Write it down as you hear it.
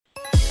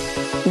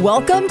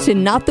Welcome to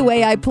Not the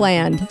Way I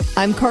Planned.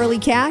 I'm Carly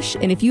Cash,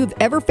 and if you've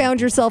ever found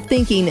yourself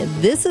thinking,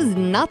 this is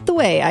not the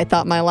way I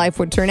thought my life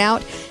would turn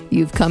out,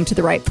 you've come to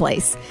the right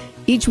place.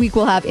 Each week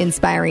we'll have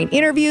inspiring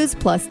interviews,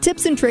 plus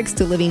tips and tricks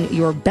to living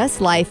your best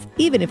life,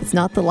 even if it's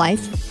not the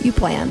life you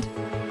planned.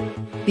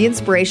 The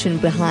inspiration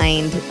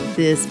behind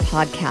this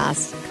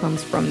podcast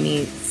comes from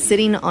me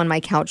sitting on my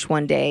couch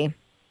one day,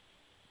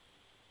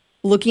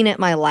 looking at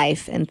my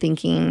life and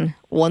thinking,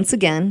 once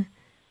again,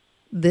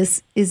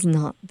 this is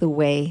not the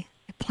way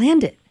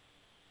planned it.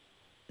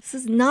 This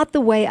is not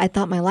the way I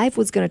thought my life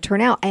was going to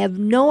turn out. I have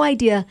no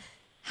idea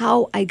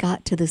how I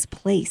got to this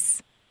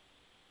place,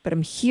 but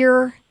I'm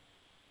here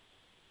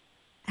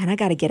and I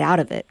got to get out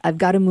of it. I've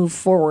got to move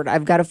forward.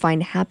 I've got to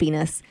find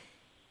happiness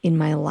in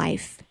my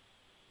life.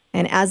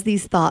 And as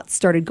these thoughts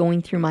started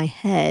going through my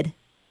head,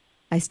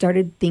 I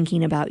started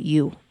thinking about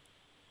you.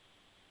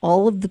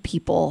 All of the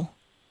people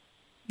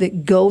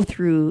that go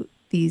through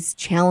these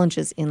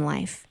challenges in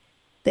life,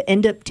 that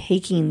end up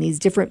taking these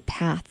different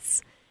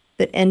paths,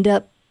 that end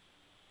up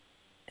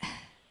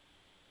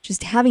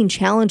just having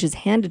challenges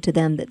handed to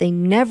them that they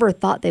never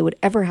thought they would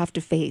ever have to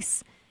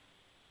face.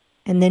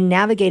 And then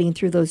navigating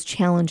through those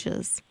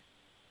challenges.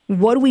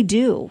 What do we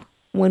do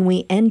when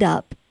we end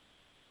up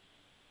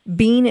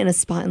being in a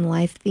spot in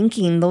life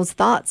thinking those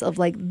thoughts of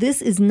like,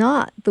 this is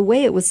not the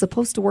way it was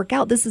supposed to work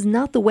out. This is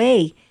not the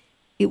way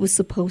it was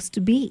supposed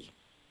to be.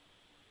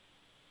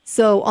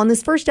 So on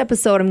this first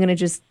episode, I'm going to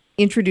just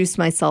introduce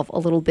myself a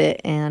little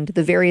bit and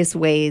the various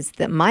ways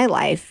that my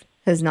life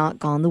has not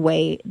gone the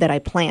way that I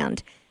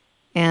planned.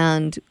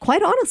 And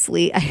quite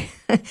honestly,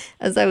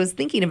 as I was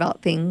thinking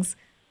about things,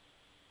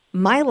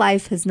 my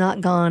life has not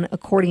gone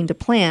according to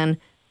plan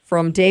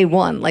from day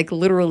one, like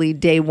literally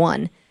day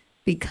one,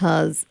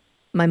 because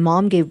my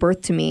mom gave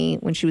birth to me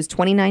when she was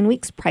 29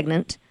 weeks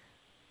pregnant.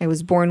 I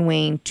was born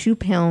weighing 2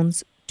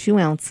 pounds, 2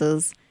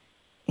 ounces,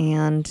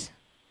 and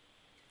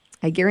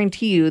I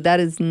guarantee you that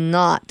is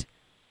not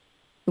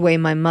the way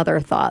my mother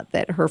thought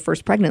that her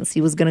first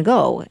pregnancy was going to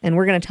go. And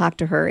we're going to talk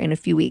to her in a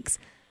few weeks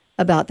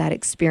about that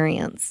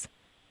experience.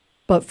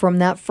 But from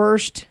that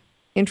first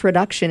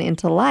introduction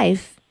into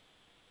life,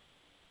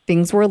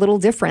 things were a little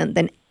different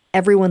than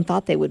everyone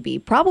thought they would be.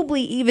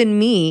 Probably even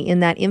me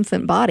in that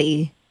infant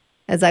body,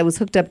 as I was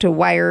hooked up to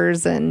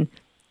wires and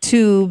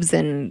tubes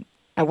and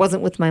I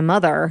wasn't with my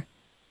mother,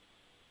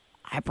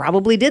 I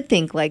probably did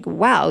think like,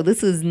 wow,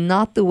 this is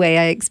not the way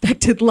I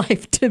expected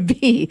life to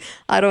be.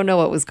 I don't know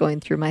what was going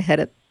through my head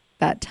at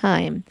that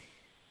time.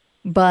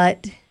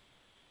 But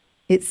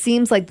it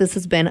seems like this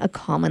has been a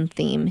common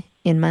theme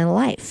in my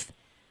life.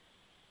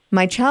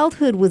 My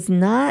childhood was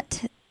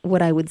not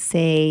what I would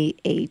say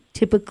a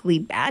typically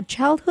bad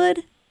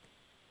childhood,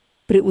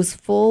 but it was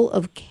full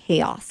of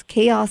chaos.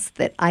 Chaos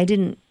that I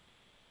didn't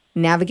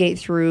navigate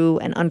through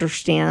and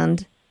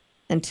understand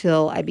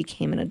until I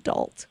became an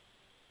adult.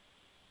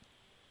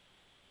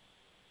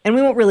 And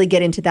we won't really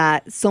get into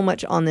that so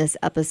much on this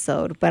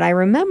episode, but I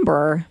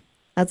remember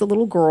as a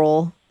little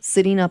girl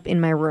sitting up in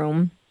my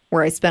room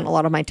where I spent a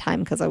lot of my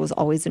time because I was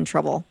always in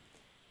trouble.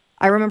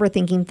 I remember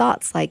thinking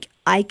thoughts like,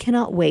 I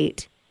cannot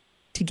wait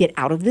to get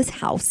out of this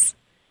house,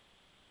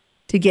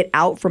 to get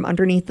out from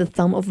underneath the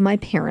thumb of my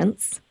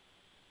parents,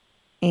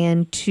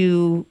 and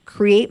to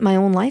create my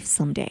own life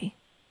someday.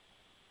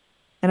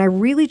 And I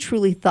really,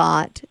 truly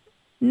thought,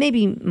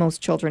 maybe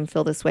most children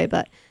feel this way,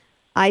 but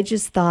I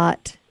just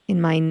thought in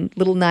my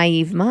little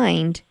naive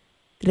mind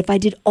that if I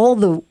did all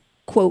the,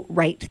 quote,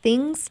 right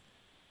things,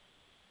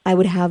 I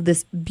would have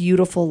this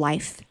beautiful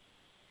life.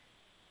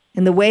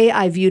 And the way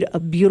I viewed a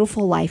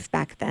beautiful life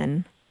back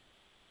then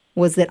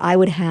was that I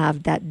would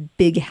have that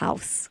big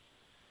house,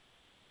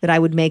 that I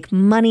would make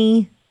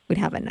money, would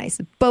have a nice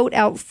boat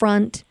out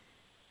front.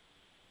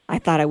 I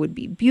thought I would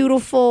be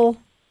beautiful.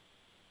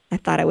 I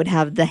thought I would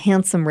have the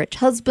handsome rich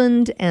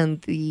husband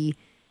and the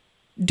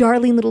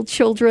darling little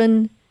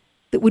children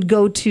that would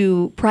go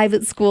to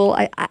private school.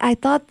 I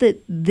thought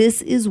that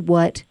this is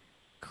what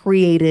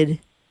created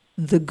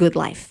the good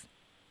life,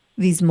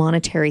 these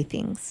monetary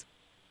things.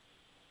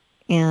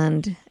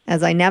 And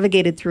as I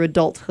navigated through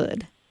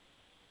adulthood,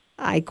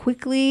 I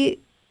quickly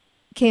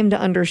came to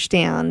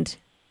understand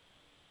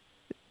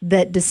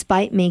that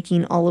despite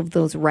making all of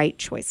those right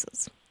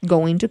choices,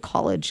 going to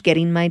college,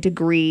 getting my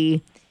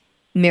degree,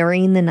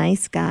 marrying the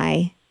nice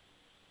guy,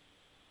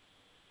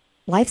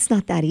 life's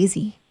not that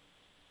easy.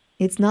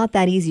 It's not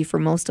that easy for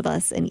most of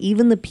us. And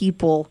even the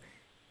people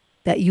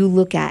that you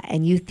look at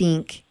and you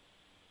think,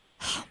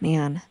 oh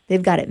man,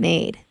 they've got it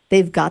made.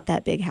 They've got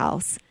that big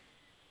house.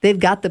 They've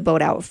got the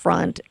boat out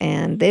front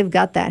and they've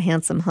got that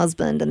handsome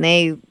husband and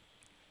they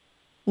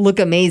look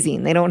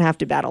amazing. They don't have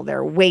to battle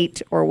their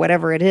weight or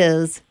whatever it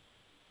is.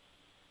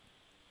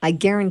 I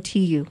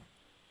guarantee you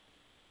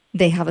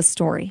they have a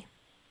story,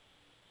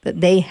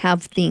 that they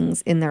have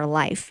things in their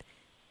life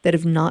that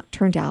have not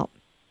turned out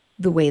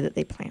the way that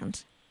they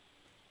planned.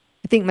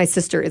 I think my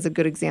sister is a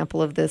good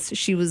example of this.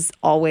 She was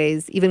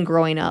always, even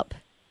growing up,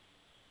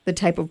 the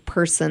type of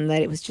person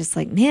that it was just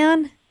like,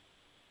 man,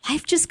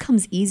 life just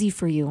comes easy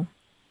for you.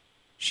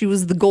 She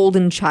was the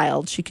golden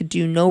child. She could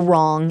do no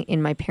wrong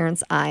in my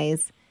parents'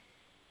 eyes.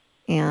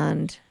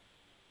 And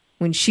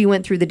when she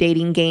went through the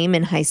dating game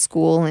in high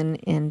school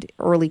and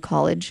early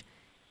college,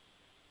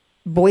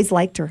 boys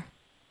liked her.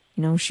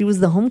 You know, she was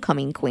the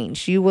homecoming queen.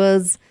 She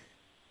was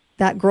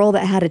that girl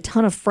that had a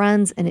ton of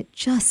friends, and it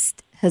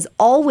just has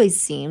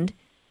always seemed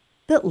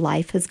that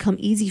life has come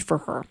easy for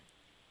her.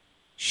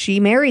 She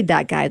married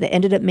that guy that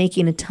ended up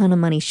making a ton of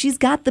money. She's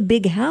got the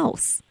big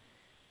house.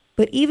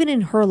 But even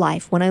in her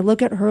life, when I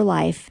look at her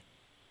life,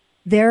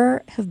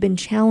 there have been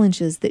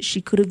challenges that she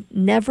could have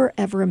never,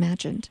 ever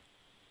imagined.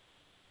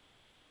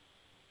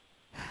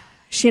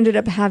 She ended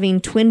up having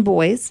twin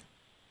boys.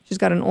 She's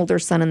got an older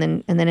son and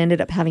then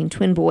ended up having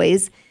twin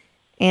boys.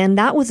 And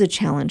that was a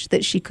challenge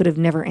that she could have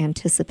never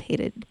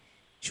anticipated.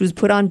 She was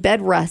put on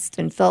bed rest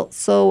and felt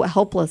so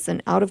helpless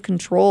and out of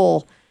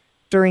control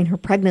during her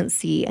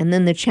pregnancy. And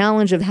then the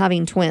challenge of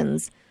having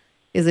twins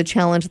is a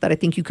challenge that I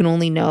think you can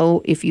only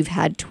know if you've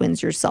had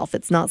twins yourself.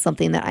 It's not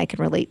something that I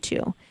can relate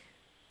to.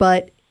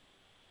 But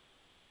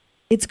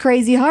it's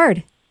crazy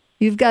hard.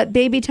 You've got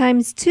baby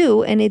times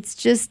too, and it's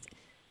just,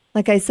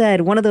 like I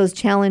said, one of those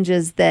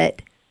challenges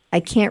that I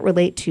can't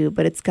relate to,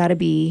 but it's got to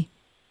be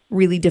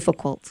really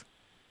difficult.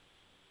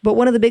 But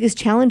one of the biggest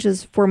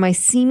challenges for my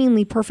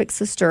seemingly perfect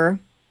sister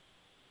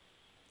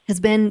has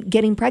been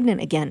getting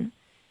pregnant again.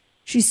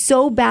 She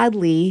so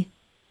badly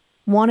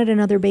wanted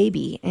another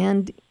baby.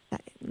 And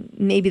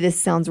maybe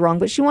this sounds wrong,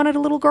 but she wanted a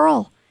little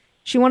girl.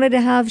 She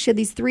had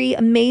these 3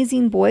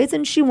 amazing boys,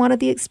 and she wanted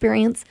the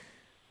experience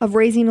of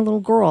raising a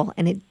little girl.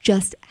 And it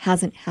just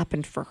hasn't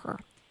happened for her.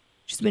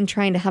 She's been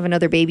trying to have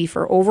another baby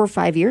for over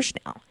 5 years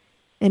now,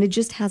 and it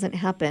just hasn't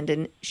happened.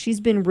 And she's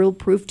been real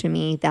proof to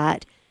me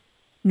that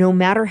no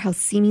matter how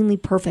seemingly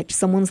perfect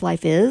someone's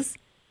life is,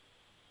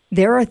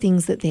 there are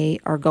things that they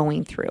are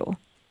going through.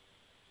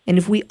 And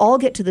if we all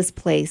get to this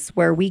place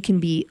where we can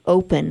be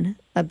open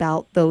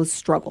about those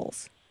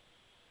struggles,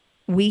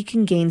 we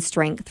can gain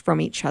strength from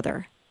each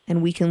other,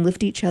 and we can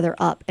lift each other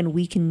up, and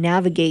we can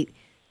navigate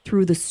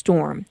through the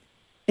storm.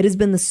 It has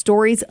been the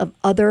stories of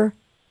other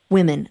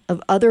women,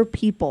 of other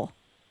people,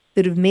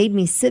 that have made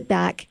me sit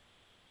back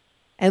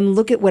and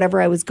look at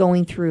whatever I was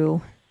going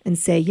through and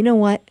say, you know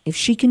what? If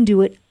she can do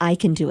it, I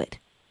can do it.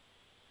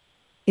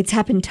 It's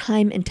happened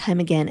time and time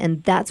again.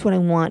 And that's what I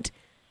want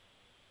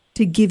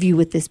to give you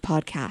with this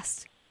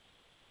podcast,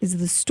 is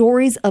the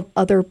stories of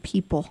other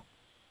people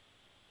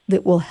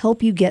that will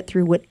help you get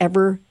through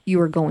whatever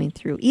you are going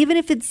through. Even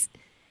if it's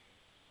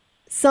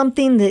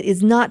something that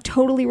is not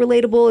totally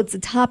relatable, it's a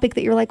topic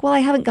that you're like, well, I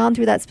haven't gone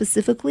through that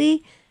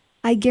specifically.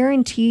 I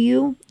guarantee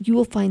you, you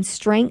will find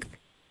strength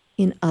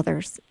in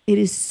others. It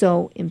is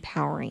so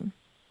empowering.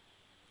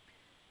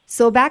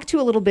 So back to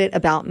a little bit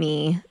about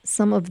me,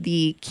 some of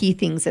the key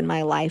things in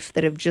my life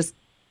that have just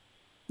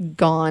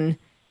gone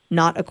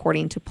not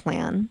according to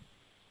plan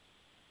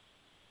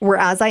were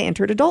as I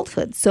entered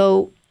adulthood.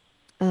 So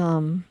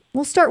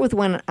we'll start with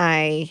when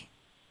I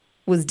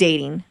was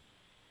dating.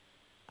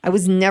 I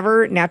was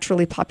never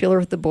naturally popular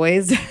with the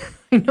boys,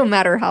 no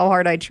matter how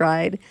hard I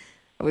tried.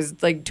 I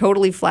was like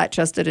totally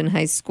flat-chested in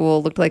high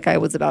school, looked like I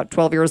was about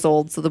 12 years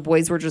old, so the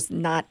boys were just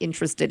not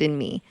interested in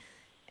me.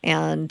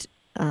 And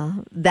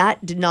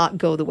that did not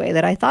go the way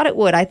that I thought it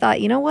would. I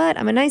thought, you know what?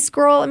 I'm a nice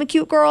girl. I'm a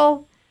cute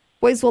girl.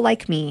 Boys will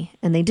like me.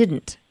 And they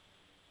didn't.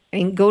 I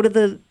didn't go to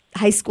the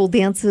high school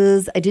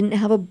dances. I didn't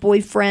have a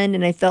boyfriend.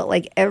 And I felt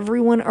like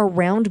everyone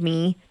around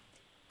me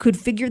could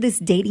figure this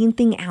dating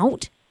thing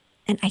out.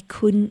 And I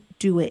couldn't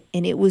do it.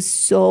 And it was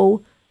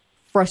so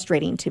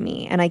frustrating to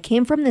me. And I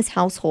came from this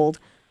household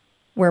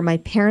where my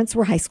parents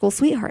were high school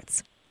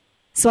sweethearts.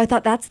 So I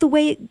thought that's the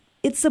way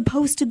it's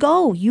supposed to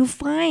go. You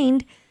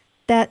find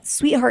that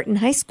sweetheart in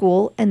high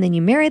school, and then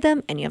you marry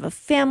them, and you have a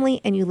family,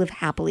 and you live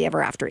happily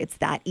ever after. It's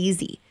that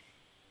easy.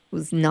 It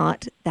was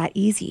not that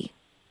easy.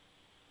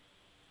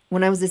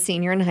 When I was a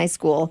senior in high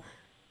school,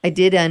 I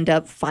did end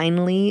up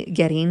finally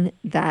getting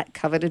that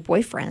coveted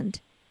boyfriend.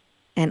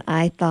 And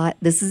I thought,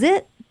 this is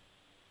it.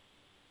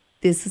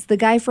 This is the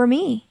guy for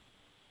me.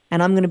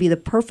 And I'm going to be the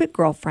perfect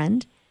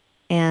girlfriend.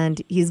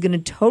 And he's going to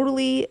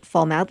totally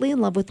fall madly in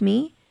love with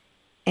me.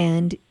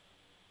 And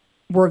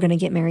we're going to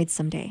get married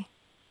someday.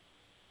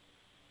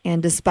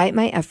 And despite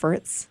my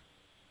efforts,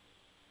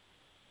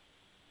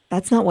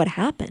 that's not what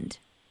happened.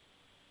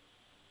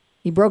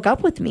 He broke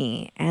up with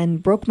me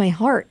and broke my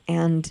heart.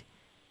 And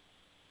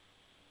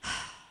I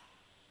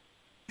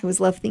was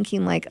left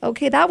thinking like,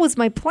 okay, that was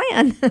my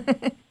plan.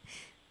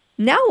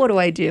 Now what do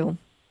I do?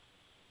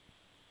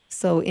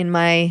 So in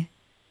my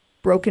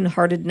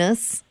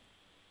brokenheartedness,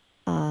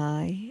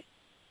 I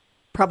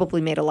probably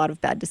made a lot of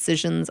bad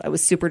decisions. I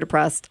was super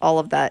depressed, all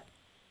of that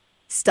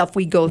stuff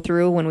we go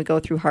through when we go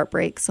through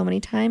heartbreak so many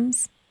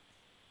times.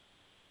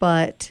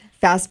 But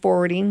fast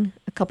forwarding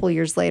a couple of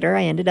years later,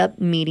 I ended up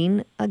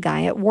meeting a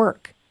guy at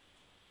work.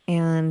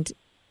 And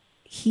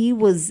he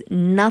was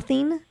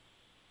nothing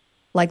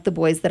like the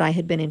boys that I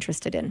had been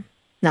interested in.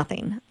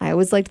 Nothing. I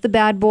always liked the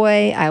bad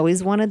boy. I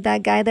always wanted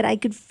that guy that I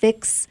could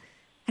fix.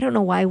 I don't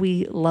know why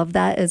we love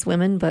that as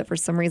women, but for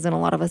some reason, a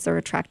lot of us are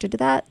attracted to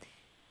that.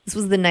 This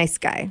was the nice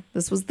guy.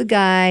 This was the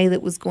guy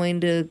that was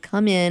going to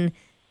come in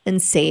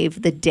and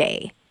save the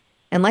day.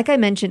 And like I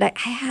mentioned, I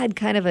had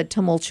kind of a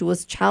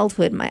tumultuous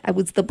childhood. I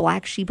was the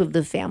black sheep of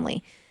the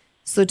family.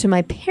 So to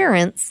my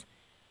parents,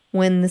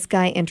 when this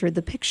guy entered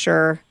the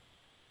picture,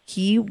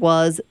 he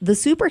was the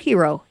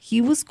superhero.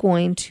 He was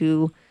going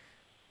to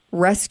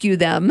rescue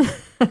them,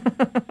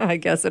 I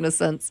guess, in a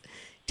sense,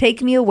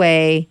 take me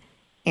away,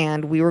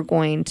 and we were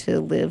going to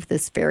live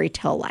this fairy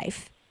tale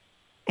life.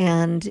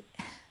 And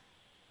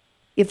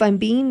if I'm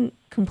being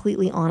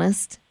completely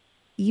honest,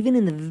 even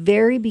in the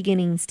very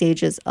beginning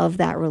stages of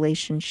that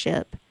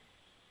relationship,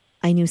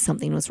 I knew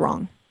something was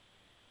wrong.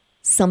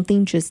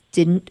 Something just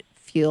didn't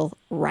feel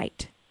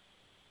right.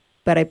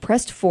 But I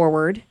pressed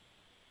forward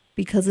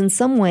because in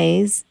some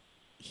ways,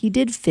 he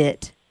did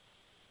fit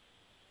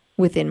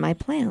within my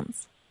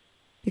plans.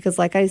 Because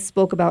like I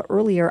spoke about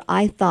earlier,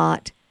 I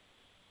thought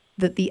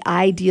that the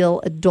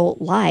ideal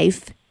adult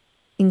life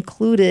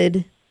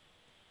included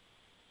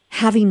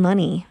having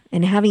money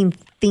and having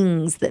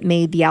things that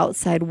made the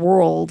outside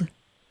world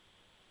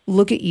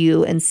look at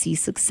you and see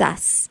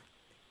success.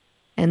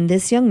 And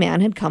this young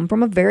man had come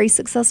from a very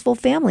successful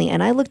family.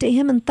 And I looked at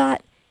him and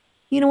thought,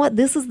 you know what?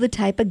 This is the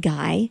type of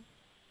guy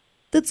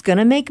that's going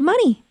to make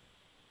money.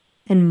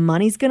 And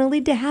money's going to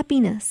lead to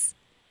happiness.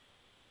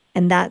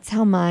 And that's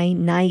how my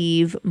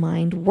naive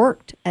mind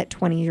worked at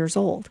 20 years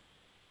old.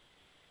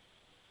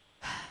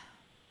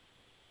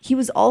 He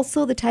was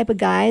also the type of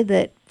guy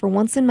that for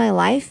once in my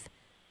life,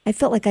 I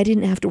felt like I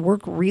didn't have to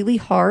work really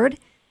hard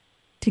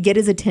to get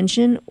his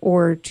attention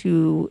or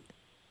to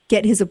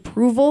get his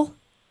approval.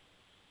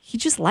 He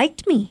just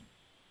liked me.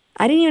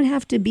 I didn't even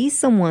have to be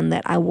someone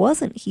that I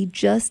wasn't. He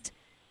just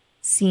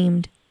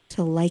seemed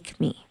to like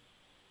me,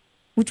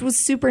 which was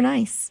super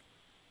nice.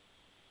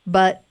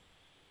 But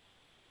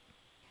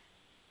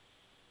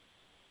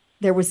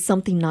there was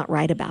something not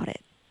right about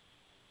it.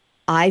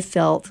 I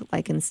felt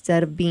like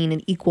instead of being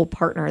an equal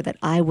partner, that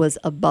I was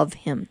above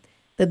him,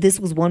 that this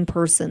was one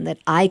person that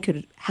I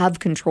could have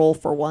control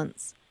for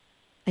once.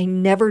 I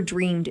never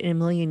dreamed in a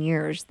million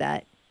years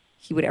that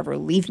he would ever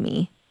leave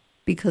me,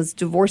 because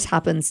divorce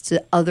happens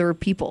to other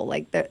people.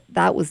 Like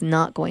that was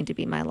not going to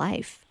be my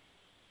life.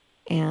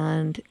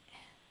 And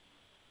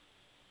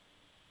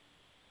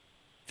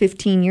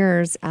 15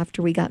 years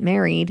after we got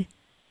married,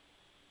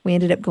 we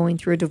ended up going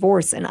through a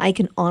divorce. And I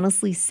can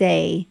honestly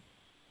say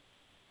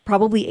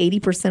probably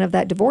 80% of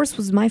that divorce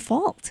was my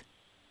fault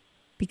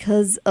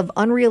because of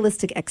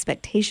unrealistic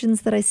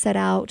expectations that I set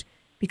out,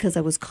 because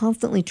I was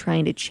constantly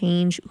trying to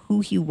change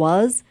who he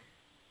was,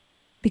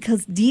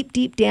 because deep,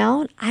 deep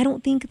down, I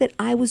don't think that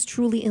I was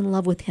truly in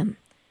love with him.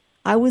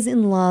 I was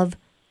in love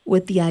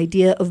with the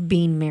idea of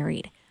being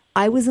married.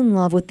 I was in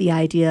love with the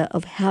idea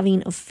of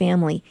having a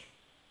family.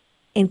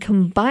 And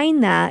combine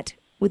that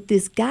with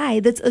this guy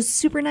that's a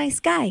super nice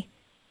guy.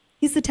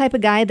 He's the type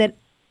of guy that,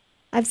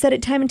 I've said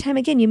it time and time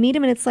again, you meet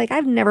him and it's like,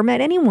 I've never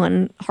met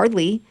anyone,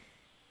 hardly,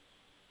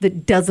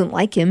 that doesn't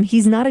like him.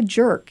 He's not a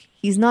jerk.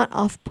 He's not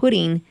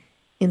off-putting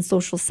in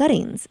social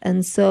settings.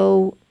 And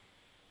so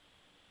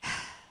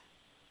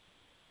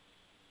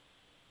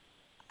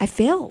I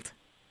failed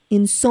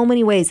in so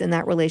many ways in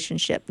that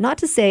relationship. Not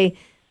to say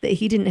that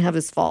he didn't have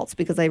his faults,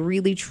 because I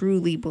really,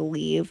 truly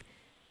believe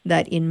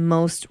that in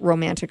most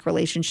romantic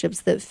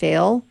relationships that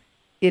fail,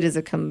 it is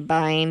a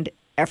combined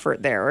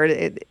effort there.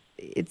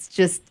 It's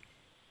just,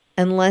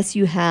 unless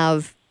you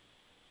have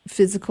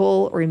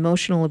physical or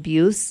emotional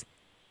abuse,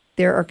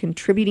 there are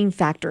contributing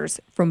factors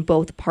from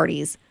both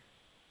parties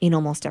in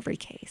almost every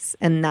case.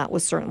 And that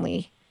was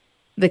certainly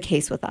the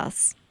case with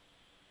us.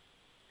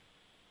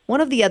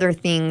 One of the other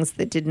things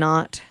that did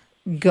not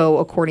go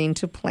according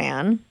to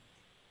plan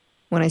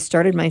when I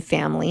started my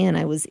family and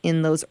I was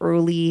in those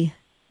early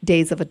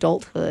days of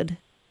adulthood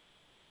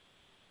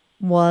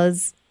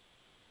was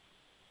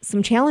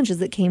some challenges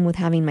that came with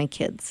having my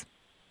kids.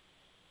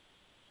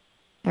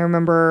 I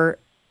remember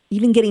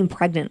even getting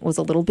pregnant was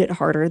a little bit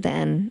harder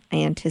than I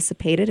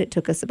anticipated. It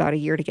took us about a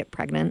year to get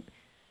pregnant.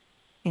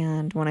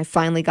 And when I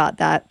finally got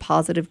that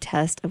positive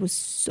test, I was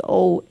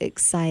so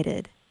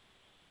excited.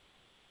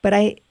 But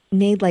I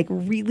made like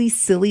really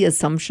silly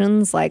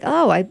assumptions like,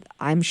 oh,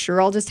 I'm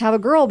sure I'll just have a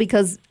girl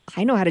because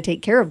I know how to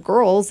take care of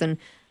girls and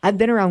I've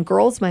been around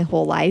girls my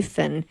whole life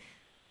and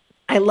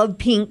I love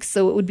pink,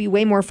 so it would be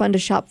way more fun to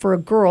shop for a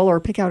girl or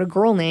pick out a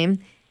girl name.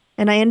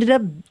 And I ended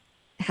up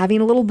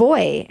having a little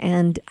boy.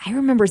 And I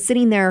remember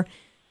sitting there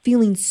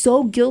feeling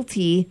so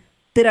guilty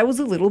that I was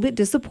a little bit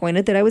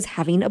disappointed that I was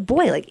having a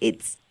boy. Like,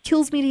 it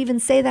kills me to even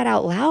say that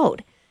out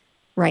loud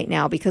right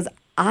now because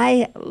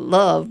I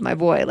love my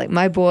boy. Like,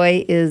 my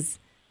boy is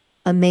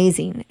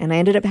amazing. And I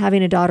ended up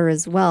having a daughter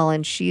as well,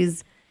 and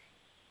she's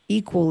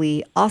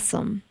equally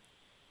awesome.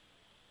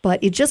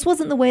 But it just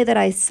wasn't the way that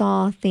I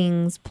saw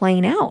things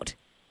playing out.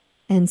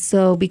 And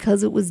so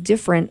because it was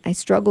different, I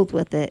struggled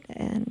with it.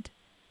 And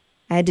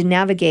I had to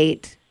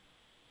navigate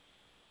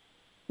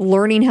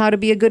learning how to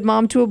be a good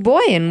mom to a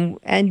boy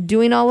and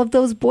doing all of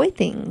those boy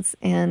things.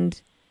 And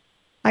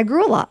I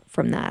grew a lot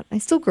from that. I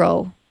still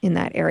grow in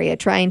that area,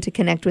 trying to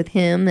connect with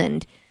him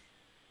and,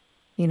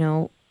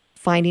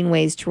 finding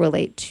ways to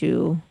relate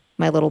to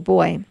my little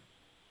boy.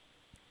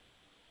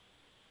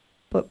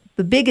 But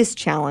the biggest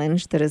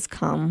challenge that has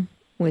come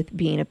with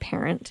being a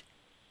parent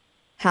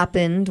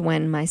happened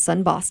when my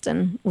son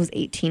Boston was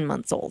 18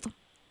 months old.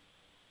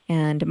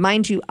 And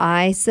mind you,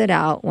 I set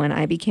out when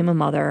I became a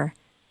mother.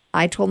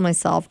 I told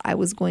myself I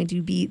was going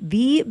to be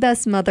the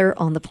best mother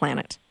on the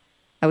planet.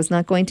 I was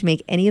not going to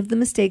make any of the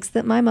mistakes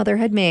that my mother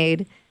had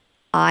made.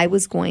 I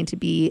was going to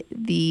be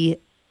the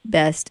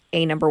best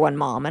number one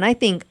mom. And I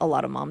think a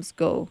lot of moms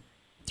go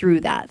through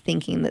that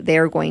thinking that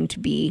they're going to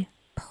be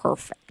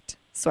perfect.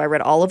 So I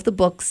read all of the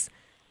books.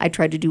 I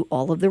tried to do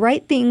all of the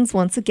right things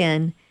once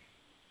again,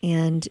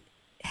 and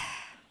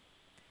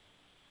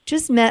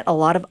just met a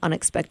lot of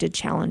unexpected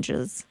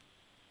challenges.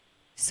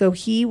 So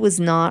he was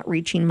not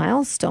reaching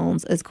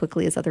milestones as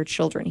quickly as other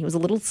children. He was a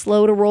little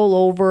slow to roll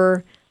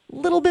over, a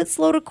little bit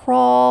slow to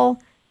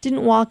crawl,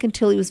 didn't walk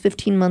until he was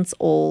 15 months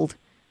old.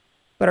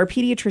 But our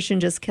pediatrician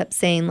just kept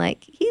saying,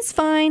 he's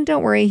fine,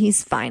 don't worry,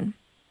 he's fine.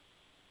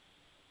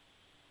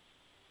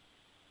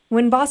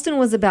 When Boston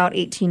was about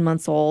 18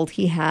 months old,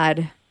 he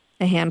had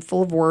a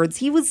handful of words.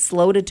 He was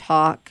slow to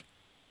talk,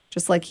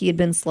 just like he had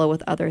been slow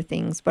with other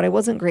things, but I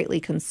wasn't greatly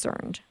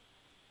concerned.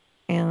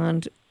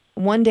 And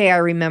one day I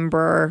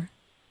remember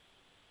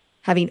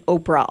having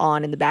Oprah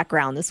on in the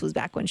background. This was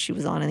back when she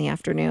was on in the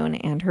afternoon,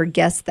 and her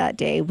guest that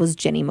day was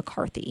Jenny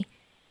McCarthy,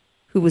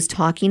 who was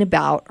talking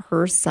about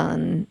her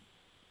son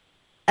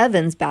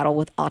Evan's battle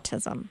with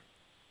autism.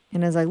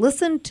 And as I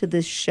listened to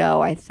this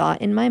show, I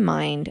thought in my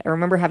mind, I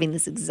remember having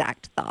this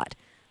exact thought.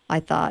 I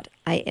thought,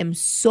 I am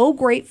so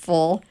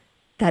grateful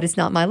that is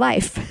not my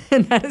life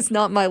and that is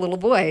not my little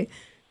boy,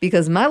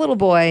 because my little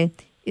boy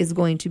is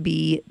going to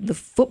be the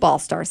football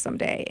star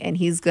someday, and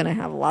he's going to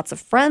have lots of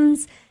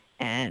friends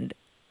and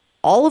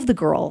all of the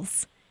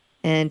girls,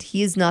 and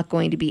he is not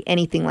going to be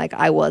anything like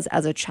I was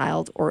as a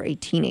child or a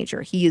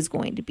teenager. He is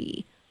going to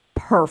be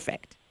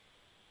perfect.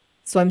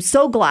 So I'm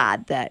so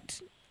glad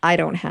that I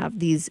don't have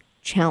these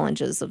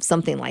challenges of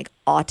something like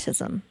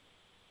autism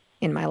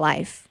in my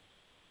life.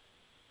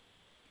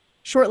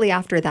 Shortly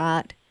after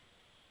that,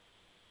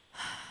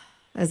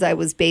 as I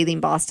was bathing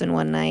Boston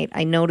one night,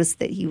 I noticed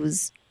that he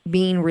was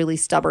being really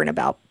stubborn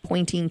about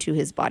pointing to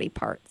his body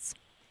parts.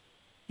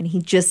 And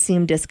he just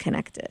seemed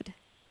disconnected.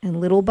 And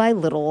little by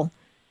little,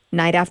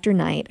 night after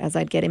night, as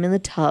I'd get him in the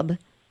tub,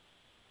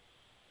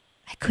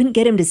 I couldn't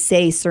get him to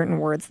say certain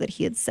words that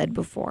he had said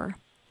before.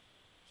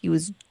 He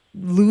was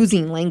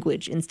losing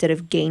language instead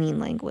of gaining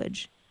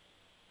language.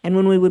 And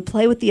when we would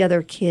play with the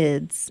other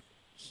kids,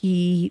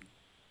 he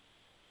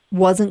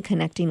wasn't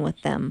connecting with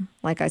them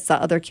like I saw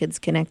other kids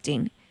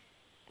connecting.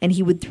 And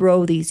he would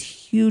throw these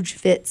huge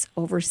fits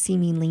over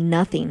seemingly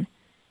nothing.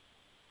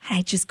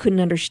 I just couldn't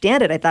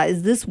understand it. I thought,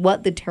 is this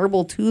what the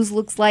terrible twos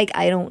looks like?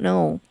 I don't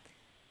know.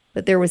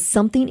 But there was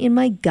something in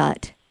my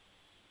gut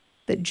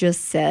that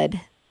just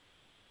said,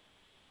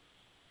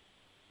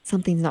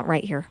 something's not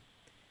right here.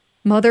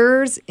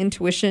 Mother's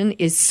intuition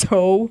is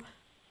so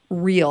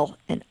real.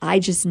 And I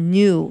just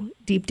knew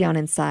deep down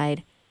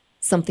inside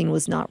something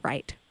was not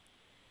right.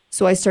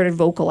 So I started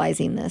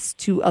vocalizing this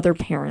to other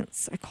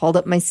parents. I called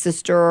up my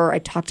sister, I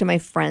talked to my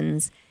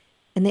friends,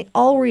 and they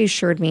all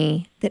reassured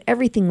me that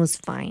everything was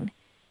fine,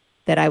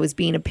 that I was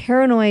being a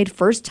paranoid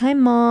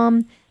first-time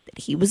mom,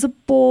 that he was a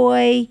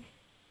boy,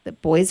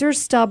 that boys are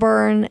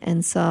stubborn.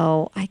 And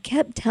so I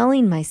kept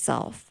telling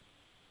myself,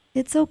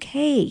 it's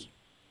okay.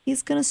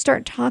 He's going to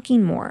start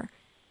talking more.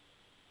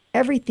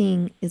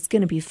 Everything is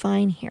going to be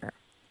fine here.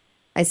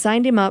 I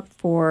signed him up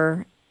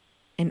for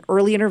an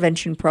early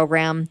intervention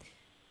program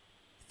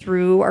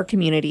through our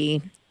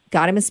community,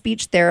 got him a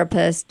speech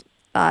therapist,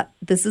 thought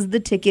this is the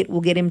ticket,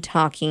 we'll get him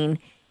talking,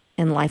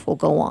 and life will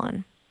go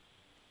on.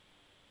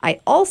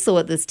 I also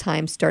at this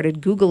time started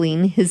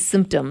Googling his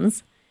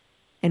symptoms,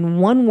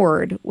 and one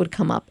word would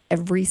come up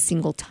every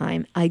single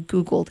time I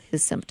Googled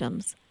his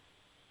symptoms,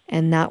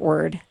 and that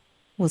word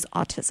was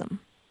autism.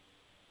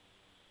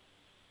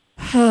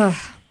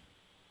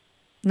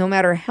 No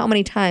matter how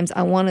many times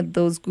I wanted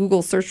those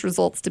Google search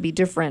results to be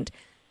different,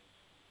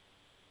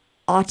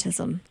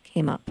 autism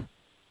came up.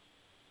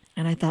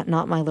 And I thought,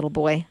 not my little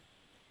boy.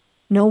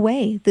 No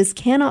way. This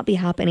cannot be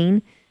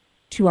happening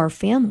to our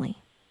family.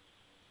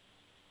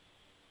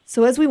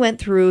 So as we went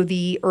through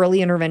the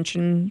early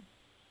intervention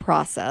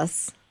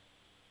process,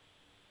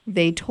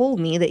 they told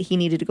me that he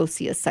needed to go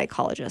see a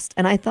psychologist.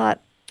 And I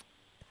thought,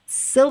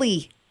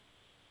 silly.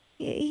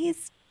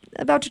 He's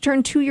about to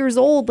turn 2 years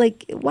old.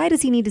 Why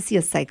does he need to see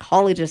a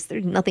psychologist?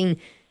 There's nothing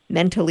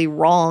mentally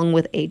wrong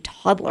with a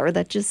toddler.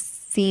 That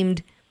just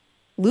seemed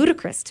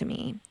ludicrous to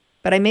me.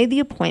 But I made the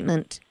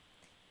appointment,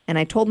 and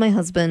I told my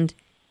husband,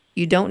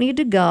 you don't need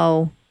to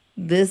go.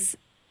 This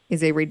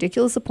is a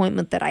ridiculous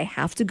appointment that I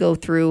have to go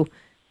through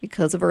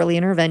because of early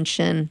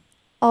intervention.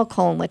 I'll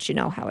call and let you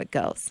know how it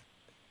goes.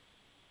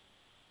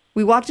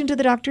 We walked into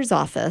the doctor's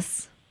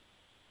office.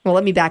 Well,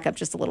 let me back up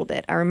just a little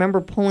bit. I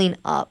remember pulling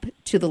up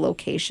to the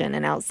location,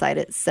 and outside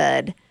it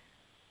said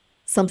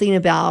something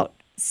about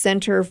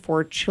Center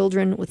for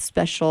Children with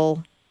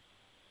Special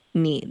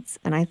needs.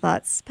 And I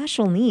thought,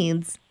 special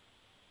needs?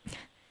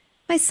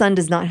 My son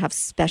does not have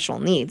special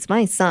needs.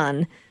 My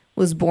son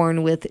was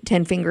born with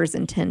 10 fingers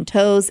and 10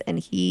 toes, and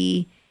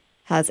he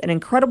has an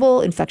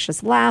incredible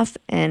infectious laugh,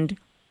 and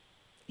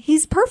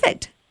he's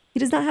perfect. He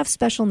does not have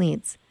special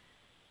needs.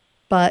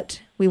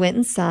 But we went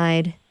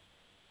inside.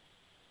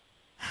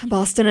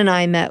 Boston and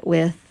I met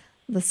with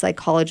the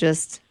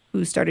psychologist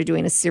who started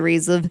doing a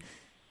series of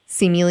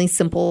seemingly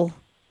simple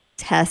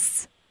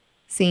tests,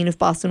 seeing if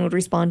Boston would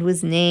respond to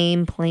his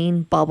name,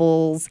 playing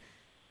bubbles,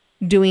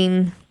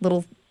 doing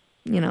little,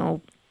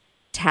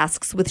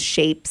 tasks with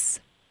shapes.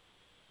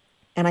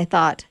 And I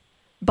thought,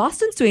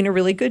 Boston's doing a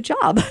really good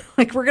job.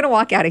 Like, we're going to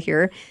walk out of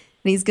here and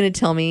he's going to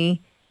tell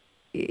me,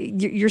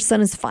 your son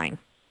is fine.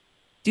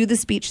 Do the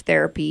speech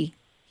therapy.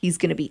 He's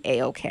going to be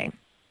A-okay.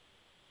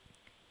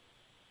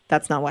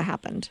 That's not what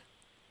happened.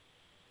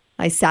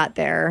 I sat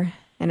there,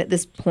 and at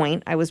this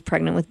point, I was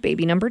pregnant with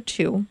baby number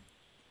 2.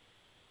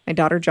 My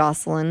daughter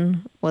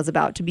Jocelyn was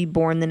about to be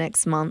born the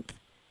next month,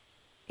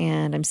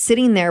 and I'm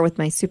sitting there with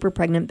my super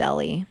pregnant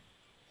belly.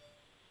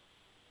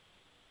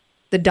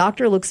 The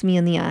doctor looks me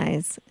in the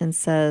eyes and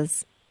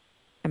says,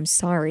 "I'm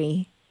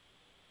sorry,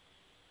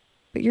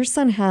 but your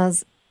son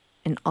has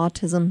an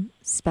autism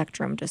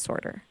spectrum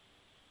disorder."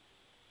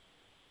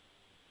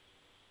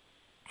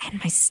 And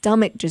my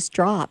stomach just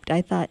dropped.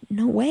 I thought,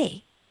 no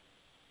way.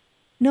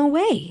 No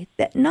way.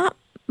 That not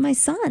my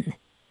son.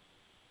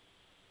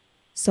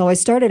 So I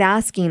started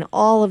asking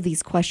all of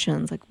these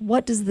questions, like,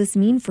 what does this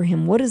mean for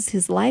him? What is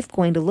his life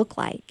going to look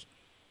like?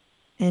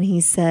 And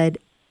he said,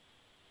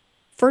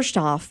 first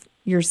off,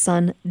 your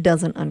son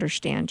doesn't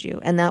understand you.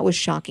 And that was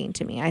shocking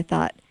to me. I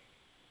thought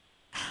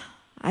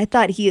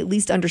he at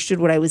least understood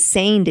what I was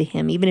saying to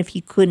him, even if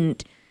he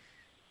couldn't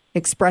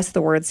express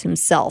the words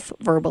himself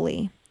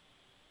verbally.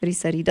 But he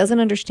said he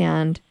doesn't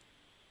understand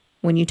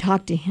when you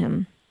talk to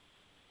him.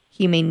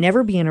 He may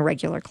never be in a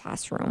regular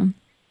classroom.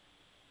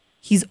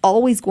 He's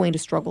always going to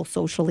struggle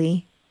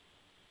socially.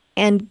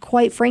 And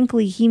quite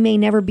frankly, he may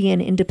never be an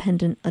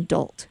independent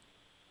adult.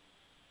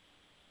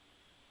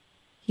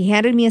 He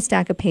handed me a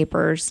stack of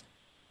papers.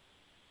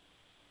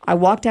 I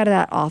walked out of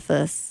that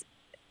office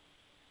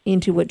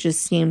into what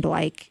just seemed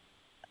like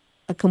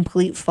a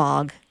complete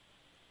fog.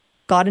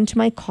 Got into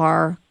my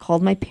car,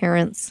 called my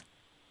parents,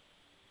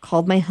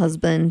 called my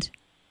husband,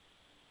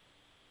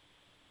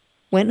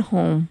 went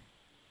home,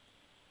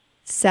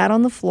 sat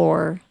on the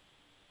floor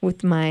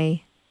with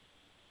my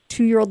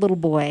 2-year-old little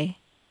boy,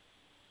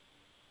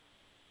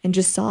 and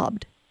just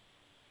sobbed.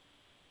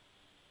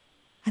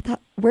 I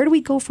thought, where do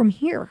we go from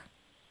here?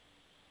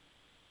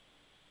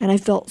 And I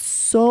felt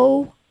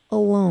so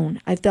alone.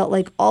 I felt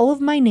like all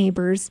of my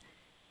neighbors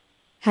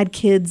had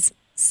kids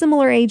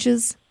similar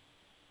ages,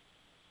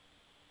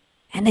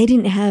 and they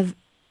didn't have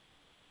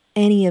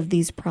any of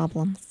these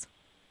problems.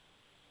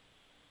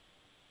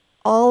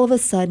 All of a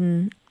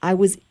sudden, I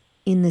was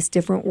in this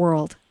different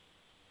world,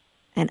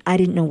 and I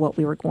didn't know what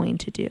we were going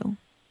to do.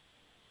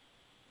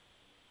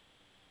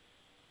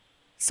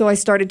 So I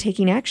started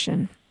taking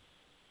action.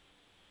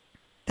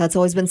 That's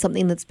always been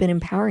something that's been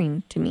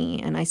empowering to me.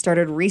 And I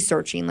started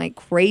researching like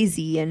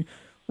crazy and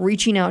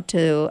reaching out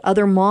to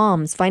other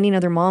moms, finding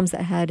other moms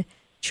that had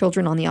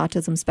children on the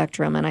autism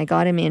spectrum. And I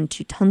got him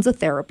into tons of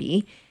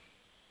therapy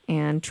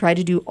and tried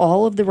to do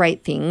all of the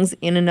right things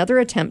in another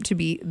attempt to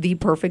be the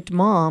perfect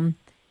mom.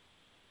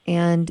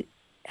 And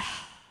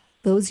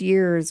those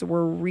years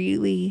were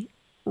really,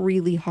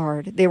 really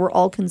hard. They were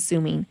all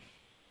consuming.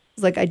 It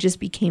was like I just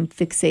became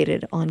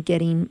fixated on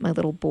getting my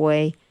little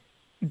boy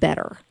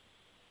better.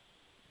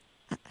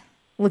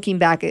 Looking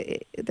back,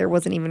 there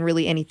wasn't even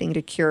really anything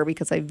to cure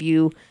because I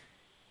view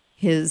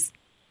his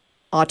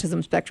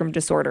autism spectrum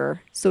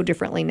disorder so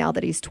differently now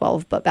that he's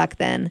 12. But back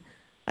then,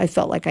 I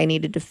felt like I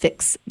needed to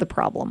fix the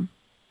problem.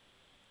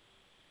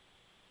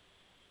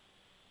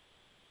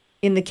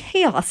 In the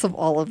chaos of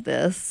all of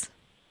this,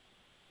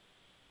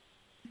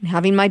 and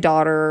having my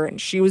daughter,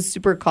 and she was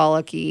super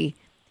colicky,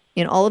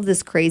 in all of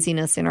this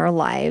craziness in our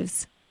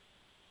lives,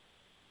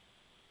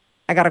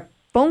 I got a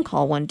phone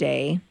call one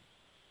day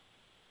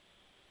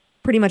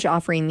pretty much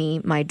offering me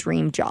my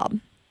dream job.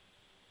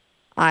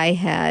 I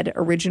had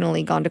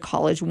originally gone to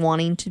college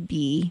wanting to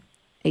be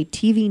a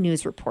TV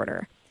news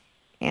reporter.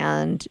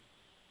 And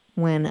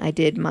when I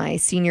did my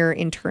senior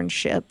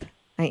internship,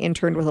 I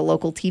interned with a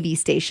local TV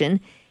station.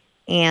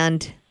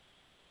 And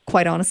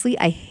quite honestly,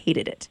 I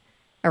hated it.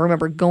 I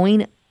remember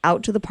going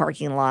out to the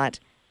parking lot,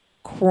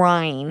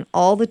 crying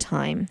all the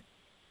time,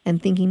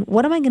 and thinking,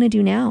 what am I going to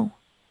do now?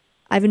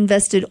 I've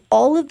invested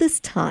all of this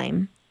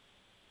time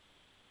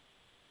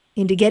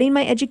into getting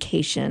my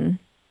education.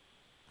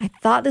 I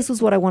thought this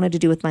was what I wanted to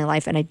do with my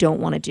life, and I don't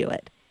want to do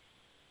it.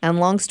 And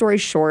long story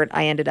short,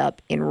 I ended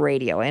up in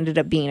radio. I ended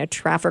up being a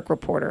traffic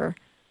reporter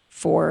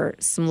for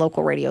some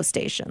local radio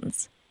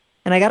stations.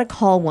 And I got a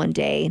call one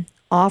day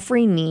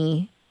offering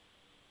me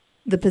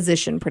the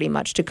position pretty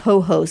much to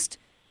co-host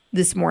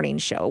this morning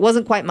show. It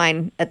wasn't quite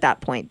mine at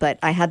that point, but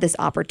I had this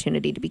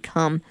opportunity to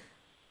become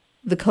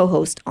the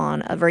co-host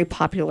on a very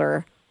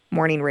popular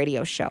morning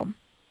radio show.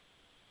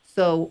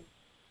 So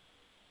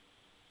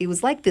it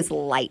was like this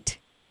light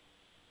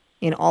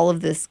in all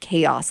of this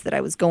chaos that I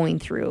was going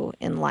through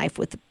in life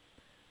with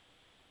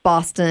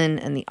Boston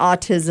and the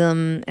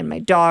autism and my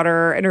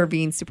daughter and her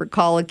being super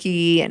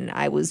colicky. And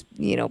I was,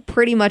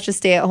 pretty much a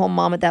stay-at-home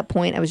mom at that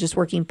point. I was just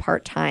working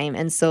part-time.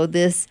 And so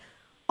this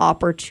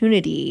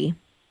opportunity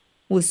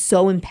was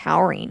so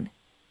empowering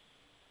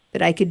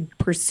that I could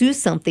pursue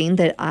something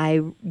that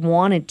I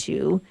wanted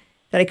to,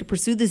 that I could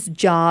pursue this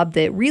job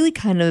that really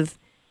kind of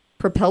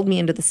propelled me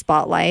into the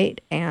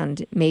spotlight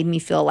and made me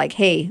feel like,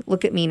 hey,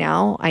 look at me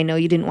now. I know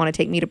you didn't want to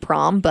take me to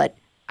prom, but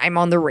I'm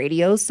on the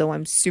radio, so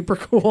I'm super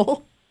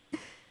cool.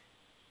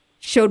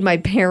 Showed my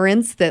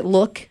parents that,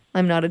 look,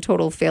 I'm not a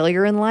total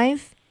failure in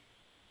life.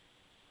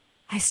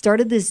 I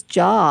started this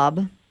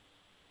job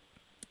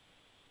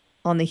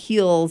on the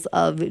heels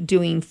of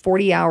doing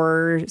 40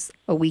 hours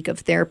a week of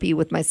therapy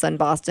with my son,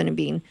 Boston, and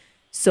being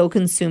so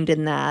consumed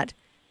in that,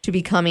 to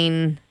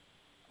becoming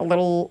a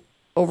little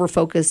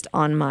over-focused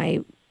on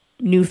my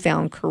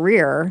newfound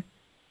career.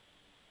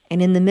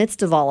 And in the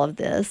midst of all of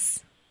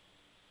this,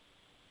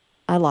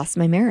 I lost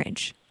my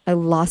marriage. I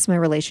lost my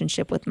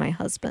relationship with my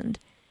husband.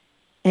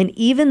 And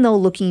even though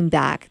looking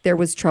back, there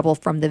was trouble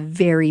from the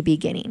very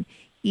beginning,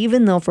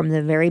 even though from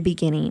the very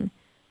beginning,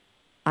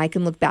 I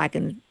can look back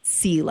and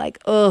see like,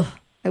 I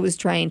was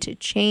trying to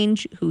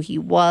change who he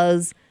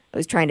was. I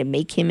was trying to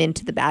make him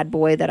into the bad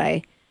boy that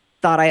I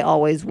thought I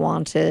always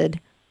wanted.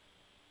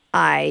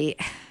 I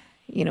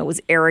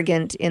was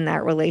arrogant in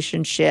that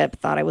relationship,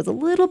 thought I was a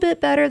little bit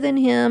better than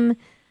him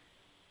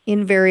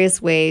in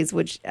various ways,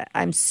 which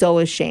I'm so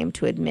ashamed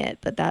to admit,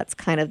 but that's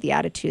kind of the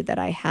attitude that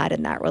I had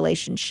in that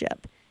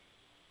relationship.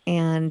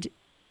 And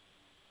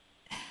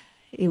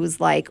it was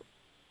like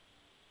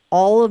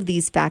all of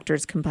these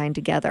factors combined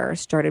together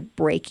started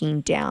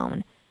breaking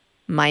down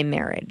my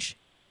marriage.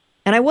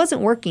 And I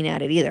wasn't working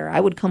at it either. I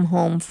would come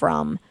home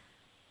from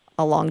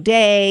a long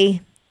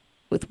day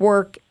with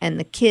work and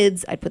the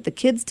kids. I'd put the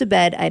kids to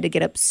bed. I had to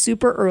get up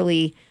super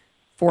early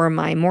for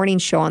my morning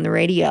show on the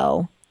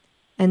radio.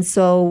 And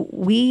so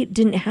we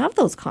didn't have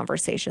those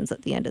conversations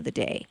at the end of the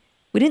day.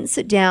 We didn't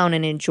sit down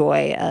and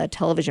enjoy a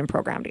television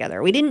program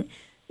together. We didn't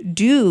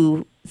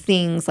do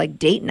things like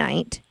date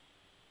night,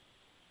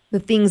 the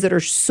things that are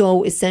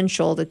so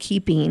essential to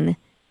keeping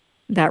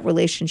that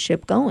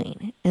relationship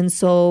going. And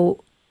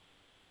so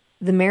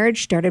the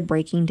marriage started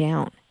breaking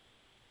down.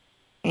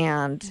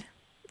 And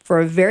for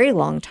a very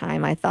long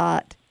time, I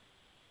thought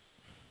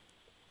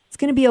it's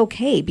going to be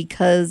okay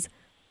because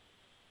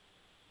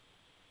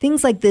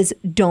things like this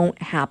don't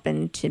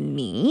happen to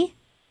me.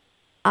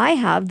 I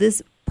have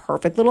this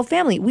perfect little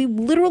family. We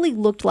literally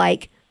looked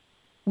like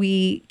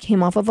we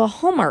came off of a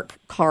Hallmark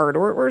card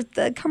or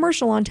the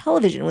commercial on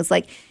television. It was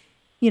like,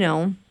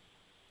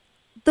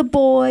 the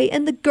boy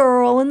and the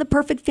girl and the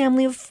perfect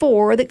family of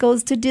 4 that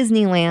goes to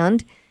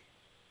Disneyland.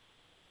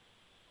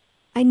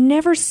 I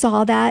never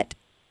saw that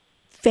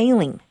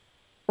failing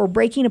or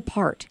breaking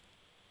apart.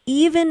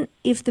 Even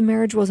if the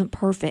marriage wasn't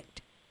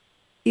perfect,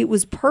 it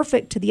was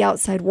perfect to the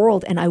outside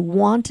world. And I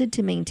wanted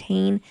to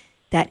maintain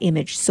that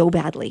image so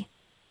badly.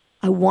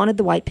 I wanted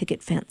the white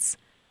picket fence.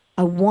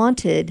 I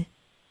wanted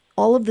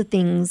all of the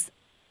things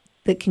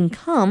that can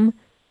come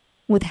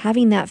with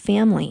having that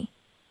family.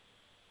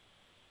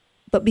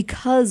 But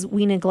because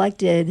we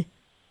neglected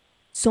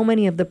so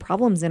many of the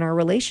problems in our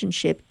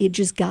relationship, it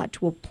just got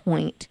to a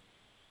point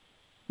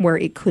where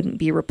it couldn't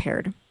be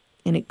repaired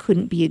and it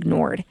couldn't be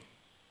ignored.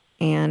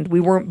 And we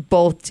weren't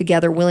both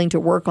together willing to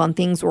work on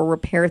things or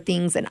repair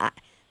things. And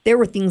there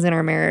were things in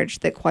our marriage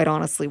that quite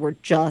honestly were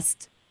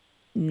just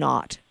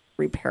not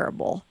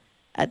repairable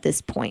at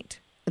this point.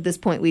 At this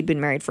point, we'd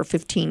been married for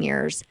 15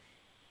 years.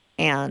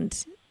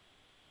 And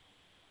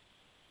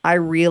I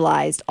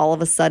realized all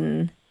of a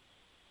sudden,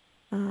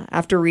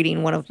 after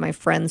reading one of my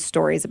friend's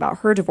stories about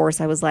her divorce,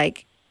 I was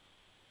like,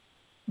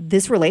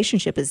 this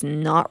relationship is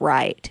not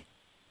right.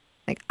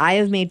 Like, I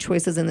have made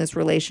choices in this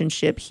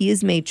relationship. He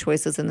has made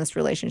choices in this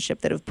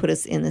relationship that have put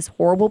us in this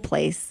horrible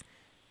place.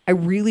 I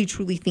really,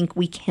 truly think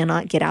we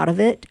cannot get out of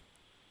it.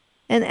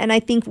 And I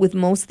think with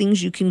most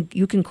things, you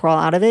can crawl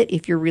out of it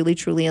if you're really,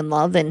 truly in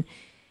love and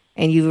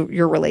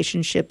your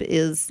relationship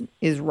is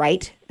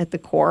right at the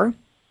core.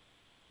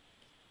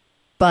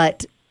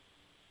 But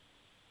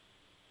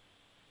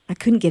I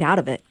couldn't get out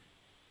of it.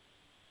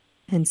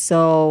 And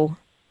so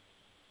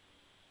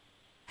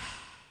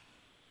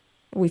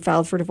we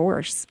filed for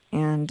divorce,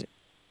 and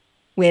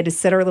we had to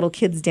sit our little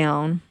kids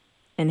down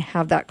and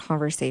have that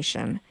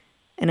conversation.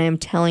 And I am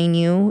telling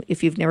you,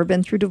 if you've never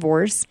been through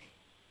divorce,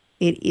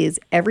 it is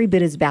every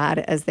bit as bad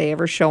as they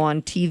ever show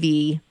on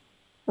TV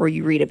or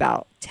you read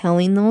about.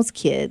 Telling those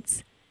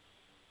kids,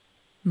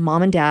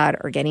 mom and dad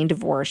are getting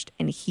divorced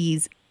and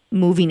he's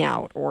moving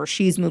out or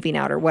she's moving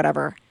out or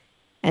whatever,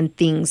 and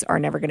things are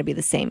never going to be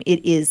the same.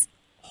 It is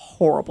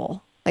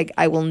horrible. Like,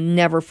 I will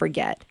never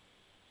forget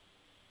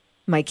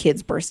my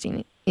kids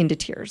bursting into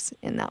tears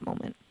in that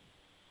moment.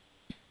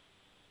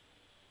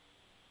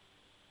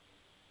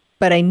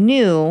 But I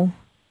knew,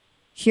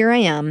 here I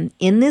am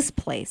in this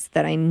place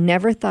that I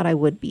never thought I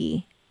would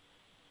be.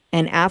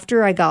 And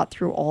after I got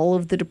through all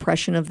of the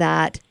depression of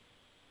that,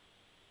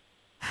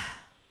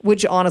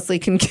 which honestly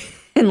can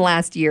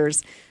last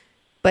years,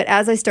 but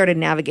as I started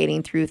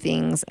navigating through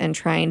things and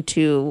trying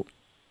to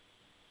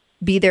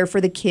be there for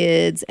the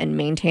kids and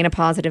maintain a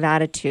positive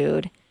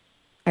attitude,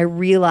 I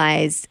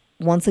realized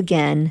once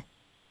again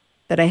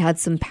that I had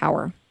some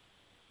power,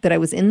 that I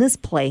was in this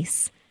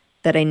place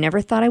that I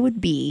never thought I would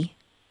be,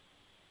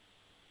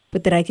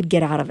 but that I could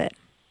get out of it,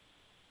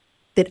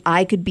 that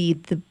I could be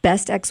the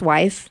best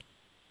ex-wife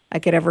I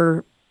could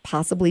ever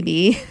possibly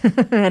be.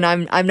 And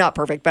I'm not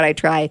perfect, but I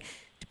try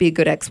to be a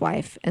good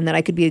ex-wife, and that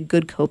I could be a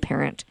good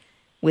co-parent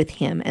with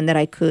him, and that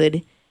I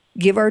could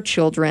give our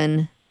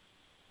children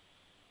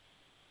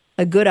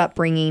a good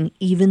upbringing,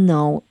 even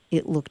though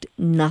it looked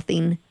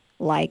nothing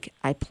like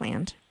I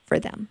planned for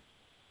them.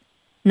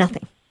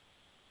 Nothing.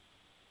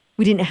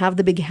 We didn't have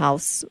the big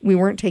house. We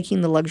weren't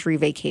taking the luxury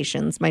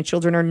vacations. My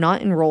children are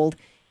not enrolled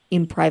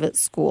in private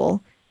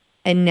school.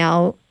 And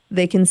now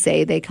they can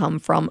say they come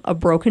from a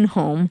broken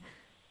home.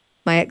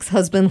 My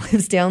ex-husband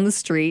lives down the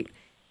street,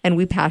 and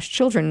we pass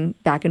children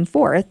back and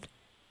forth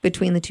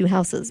between the two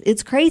houses.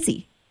 It's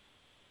crazy.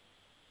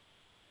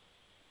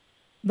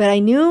 But I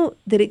knew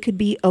that it could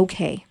be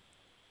okay.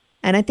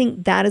 And I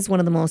think that is one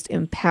of the most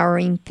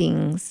empowering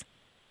things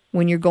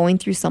when you're going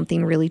through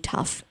something really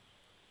tough,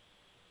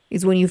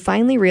 is when you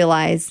finally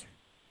realize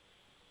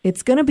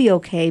it's going to be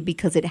okay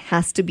because it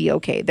has to be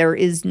okay. There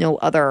is no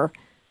other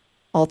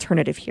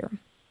alternative here.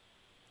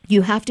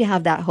 You have to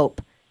have that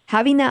hope.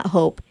 Having that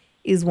hope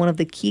is one of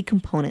the key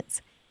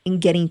components in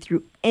getting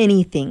through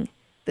anything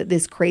that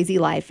this crazy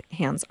life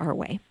hands our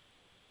way.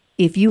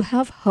 If you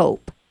have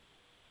hope,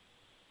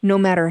 no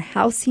matter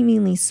how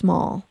seemingly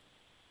small,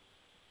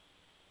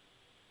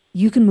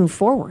 you can move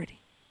forward.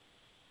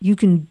 You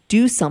can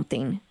do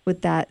something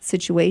with that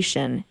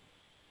situation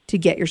to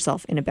get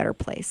yourself in a better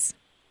place.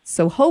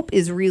 So hope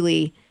is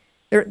really,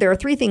 there are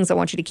three things I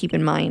want you to keep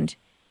in mind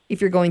if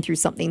you're going through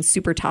something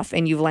super tough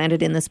and you've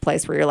landed in this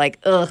place where you're like,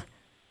 ugh,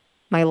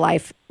 my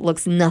life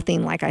looks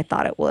nothing like I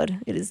thought it would.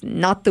 It is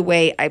not the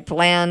way I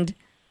planned.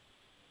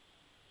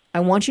 I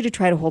want you to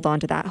try to hold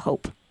on to that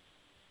hope.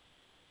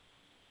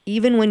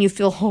 Even when you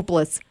feel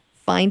hopeless,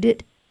 find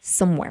it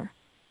somewhere,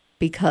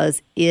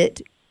 because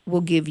it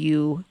will give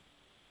you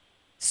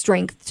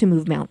strength to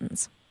move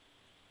mountains.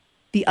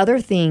 The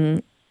other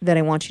thing that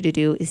I want you to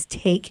do is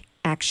take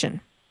action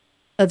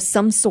of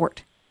some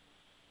sort.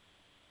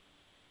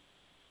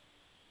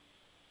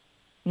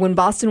 When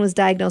Boston was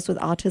diagnosed with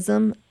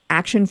autism,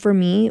 action for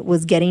me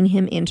was getting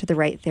him into the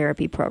right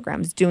therapy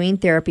programs, doing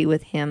therapy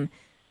with him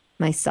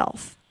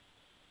myself.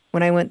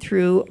 When I went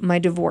through my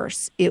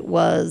divorce, it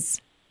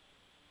was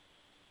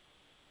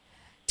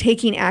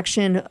taking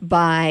action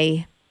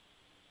by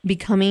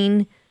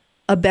becoming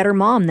a better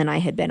mom than I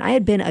had been. I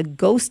had been a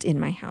ghost in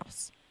my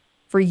house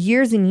for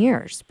years and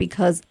years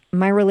because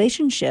my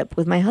relationship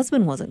with my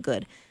husband wasn't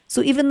good.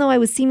 So even though I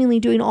was seemingly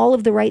doing all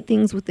of the right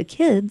things with the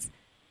kids,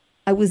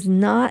 I was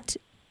not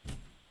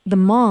the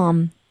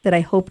mom that I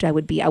hoped I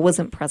would be. I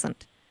wasn't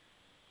present.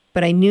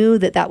 But I knew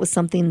that that was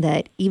something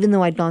that, even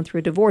though I'd gone through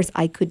a divorce,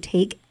 I could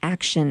take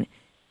action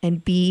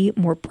and be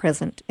more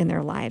present in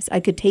their lives.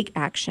 I could take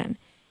action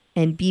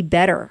and be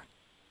better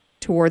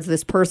towards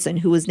this person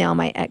who is now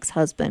my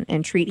ex-husband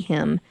and treat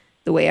him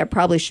the way I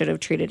probably should have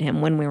treated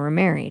him when we were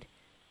married.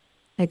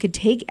 I could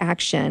take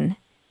action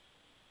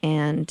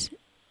and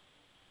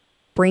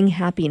bring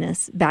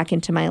happiness back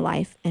into my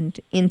life and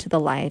into the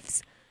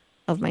lives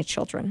of my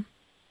children.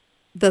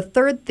 The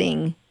third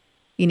thing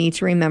you need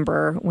to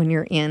remember when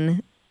you're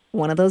in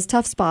one of those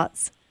tough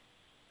spots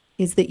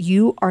is that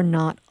you are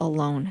not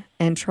alone.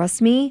 And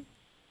trust me,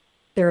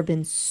 there have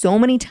been so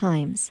many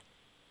times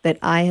that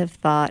I have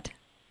thought,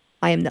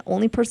 I am the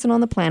only person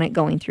on the planet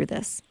going through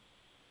this.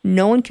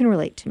 No one can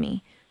relate to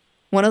me.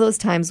 One of those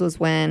times was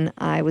when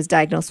I was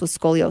diagnosed with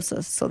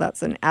scoliosis. So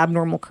that's an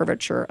abnormal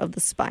curvature of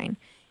the spine.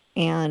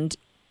 And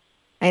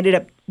I ended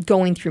up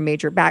going through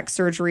major back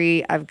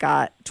surgery. I've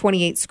got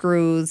 28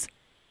 screws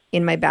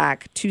in my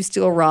back, 2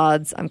 steel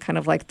rods. I'm kind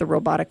of like the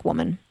robotic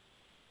woman.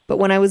 But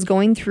when I was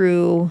going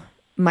through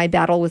my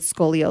battle with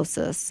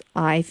scoliosis,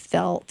 I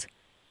felt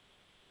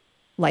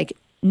like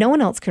no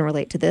one else can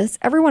relate to this.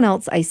 Everyone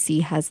else I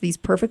see has these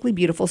perfectly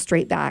beautiful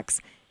straight backs,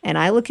 and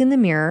I look in the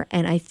mirror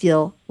and I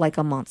feel like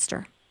a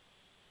monster.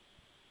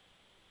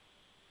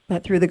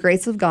 But through the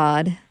grace of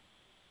God,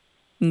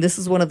 and this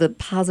is one of the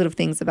positive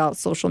things about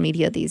social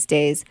media these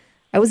days,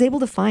 I was able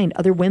to find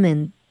other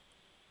women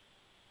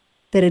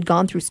that had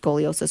gone through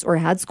scoliosis or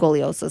had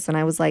scoliosis, and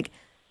I was like,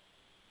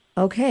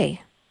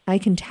 okay, I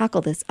can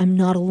tackle this. I'm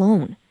not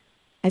alone.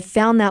 I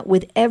found that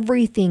with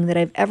everything that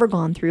I've ever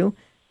gone through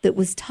that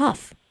was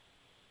tough.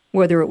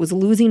 Whether it was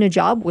losing a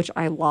job, which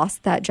I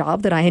lost that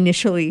job that I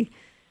initially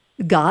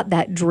got,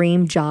 that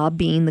dream job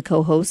being the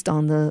co-host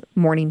on the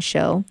morning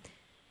show.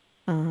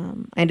 I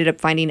ended up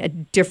finding a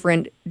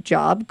different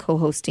job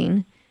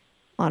co-hosting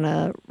on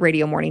a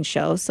radio morning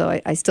show.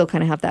 So I still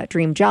kind of have that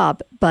dream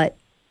job. But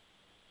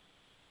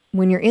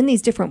when you're in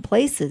these different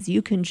places,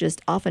 you can just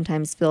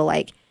oftentimes feel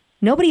like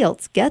nobody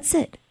else gets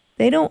it.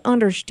 They don't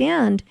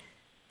understand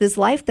this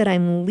life that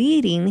I'm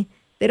leading.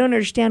 They don't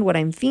understand what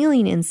I'm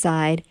feeling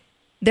inside.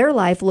 Their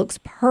life looks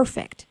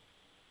perfect.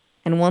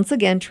 And once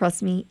again,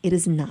 trust me, it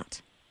is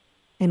not.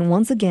 And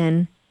once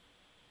again,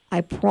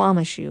 I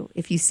promise you,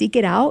 if you seek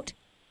it out,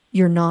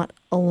 you're not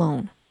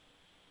alone.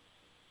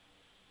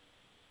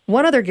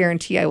 One other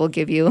guarantee I will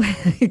give you,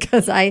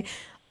 because I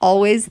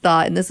always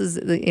thought, and this is,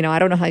 I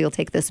don't know how you'll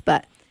take this,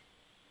 but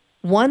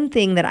one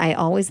thing that I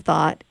always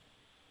thought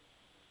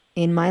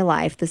in my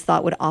life, this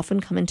thought would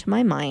often come into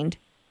my mind,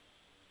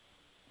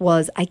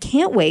 was I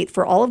can't wait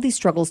for all of these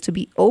struggles to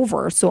be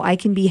over so I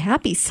can be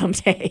happy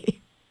someday.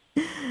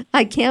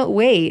 I can't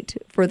wait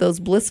for those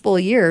blissful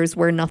years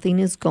where nothing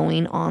is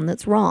going on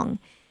that's wrong.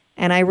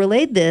 And I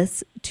relayed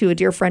this to a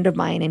dear friend of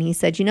mine, and he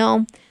said,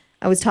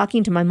 I was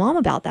talking to my mom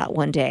about that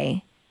one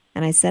day,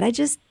 and I said,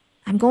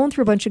 I'm going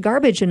through a bunch of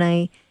garbage, and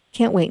I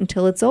can't wait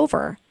until it's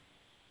over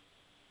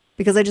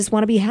because I just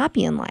want to be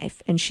happy in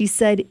life. And she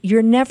said,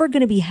 you're never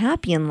going to be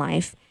happy in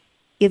life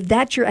if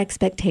that's your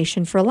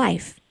expectation for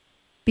life,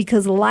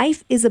 because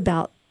life is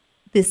about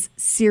this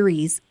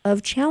series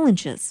of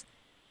challenges.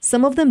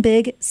 Some of them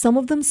big, some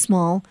of them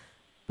small,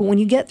 but when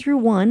you get through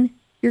one,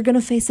 you're going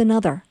to face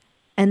another,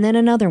 and then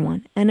another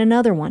one, and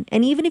another one.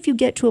 And even if you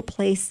get to a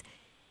place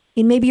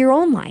in maybe your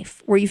own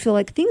life where you feel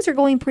like things are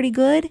going pretty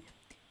good,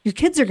 your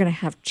kids are going to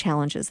have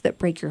challenges that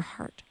break your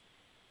heart.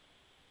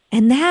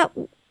 And that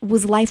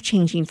was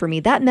life-changing for me.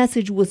 That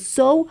message was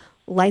so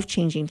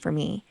life-changing for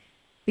me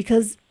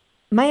because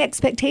my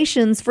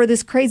expectations for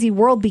this crazy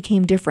world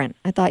became different.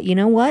 I thought, you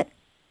know what?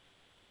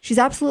 She's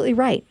absolutely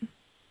right.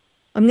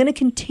 I'm going to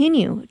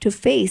continue to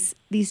face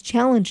these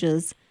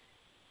challenges.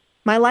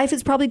 My life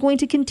is probably going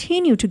to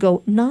continue to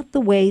go not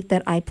the way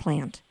that I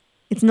planned.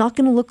 It's not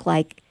going to look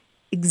like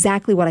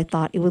exactly what I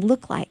thought it would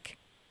look like.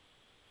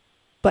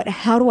 But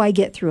how do I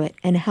get through it?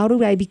 And how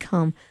do I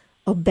become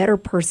a better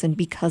person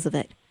because of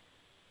it?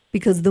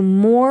 Because the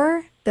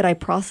more that I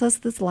process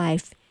this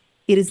life,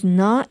 it is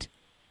not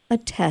a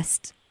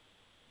test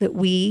that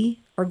we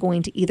are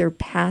going to either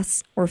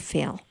pass or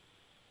fail.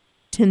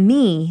 To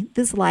me,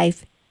 this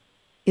life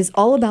is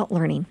all about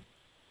learning.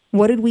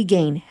 What did we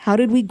gain? How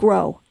did we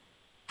grow?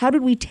 How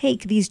did we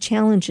take these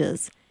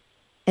challenges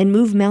and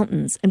move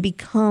mountains and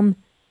become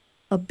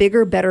a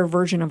bigger, better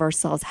version of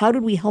ourselves? How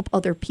did we help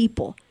other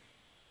people?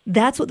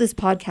 That's what this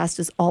podcast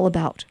is all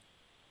about.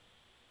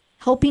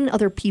 Helping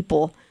other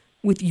people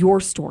with your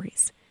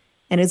stories.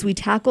 And as we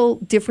tackle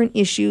different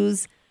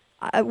issues,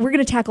 we're going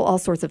to tackle all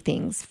sorts of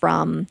things,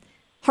 from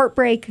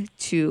heartbreak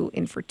to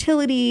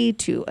infertility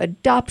to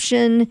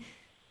adoption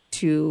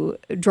to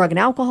drug and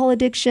alcohol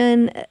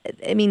addiction.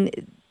 I mean,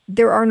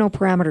 there are no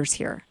parameters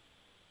here.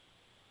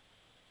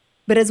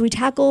 But as we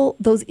tackle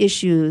those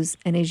issues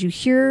and as you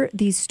hear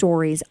these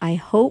stories, I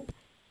hope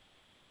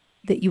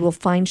that you will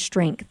find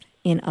strength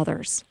in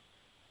others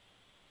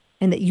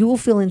and that you will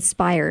feel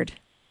inspired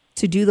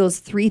to do those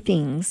 3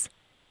 things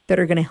that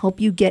are going to help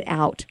you get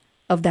out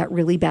of that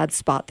really bad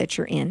spot that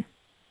you're in.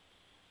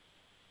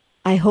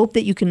 I hope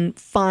that you can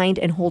find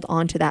and hold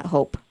on to that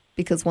hope,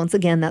 because once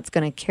again, that's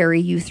going to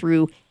carry you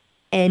through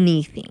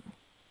anything.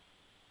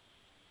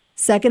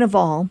 Second of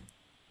all,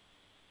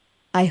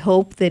 I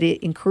hope that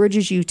it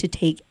encourages you to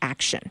take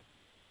action,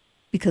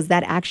 because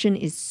that action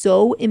is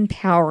so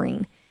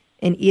empowering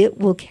and it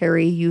will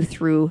carry you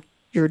through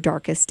your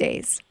darkest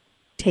days.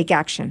 Take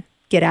action.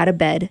 Get out of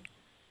bed.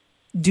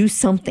 Do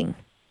something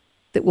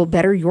that will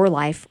better your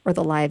life or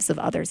the lives of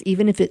others,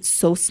 even if it's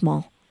so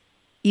small.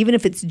 Even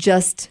if it's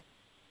just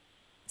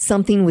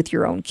something with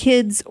your own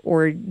kids,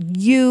 or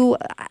you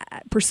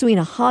pursuing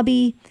a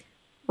hobby,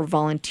 or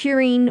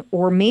volunteering,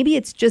 or maybe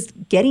it's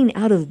just getting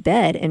out of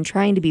bed and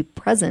trying to be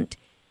present,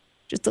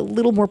 just a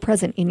little more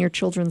present in your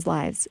children's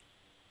lives.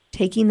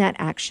 Taking that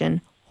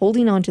action,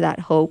 holding on to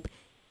that hope,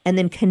 and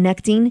then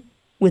connecting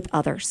with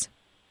others.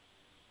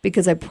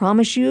 Because I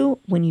promise you,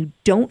 when you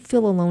don't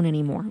feel alone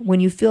anymore, when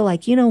you feel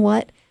like, you know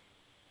what,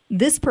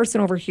 this person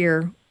over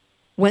here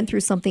went through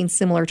something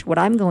similar to what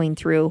I'm going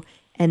through,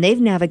 and they've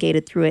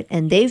navigated through it,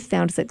 and they've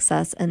found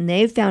success, and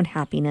they've found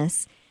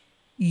happiness,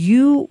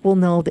 you will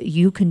know that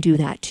you can do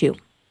that too.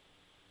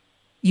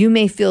 You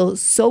may feel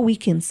so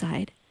weak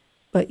inside,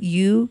 but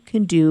you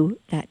can do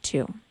that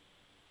too.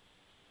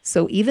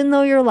 So even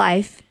though your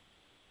life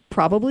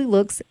probably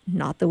looks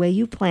not the way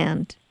you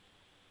planned,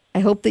 I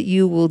hope that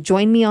you will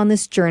join me on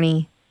this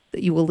journey,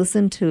 that you will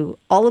listen to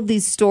all of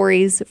these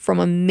stories from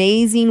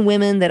amazing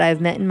women that I've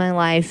met in my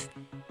life,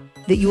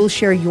 that you will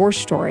share your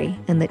story,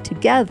 and that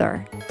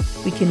together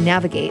we can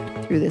navigate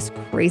through this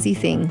crazy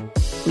thing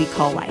we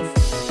call life.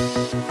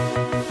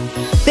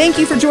 Thank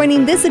you for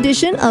joining this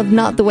edition of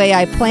Not the Way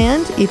I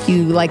Planned. If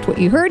you liked what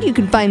you heard, you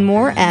can find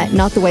more at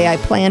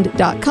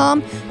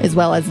notthewayiplanned.com, as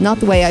well as Not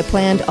the Way I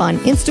Planned on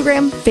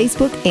Instagram,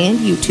 Facebook, and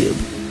YouTube.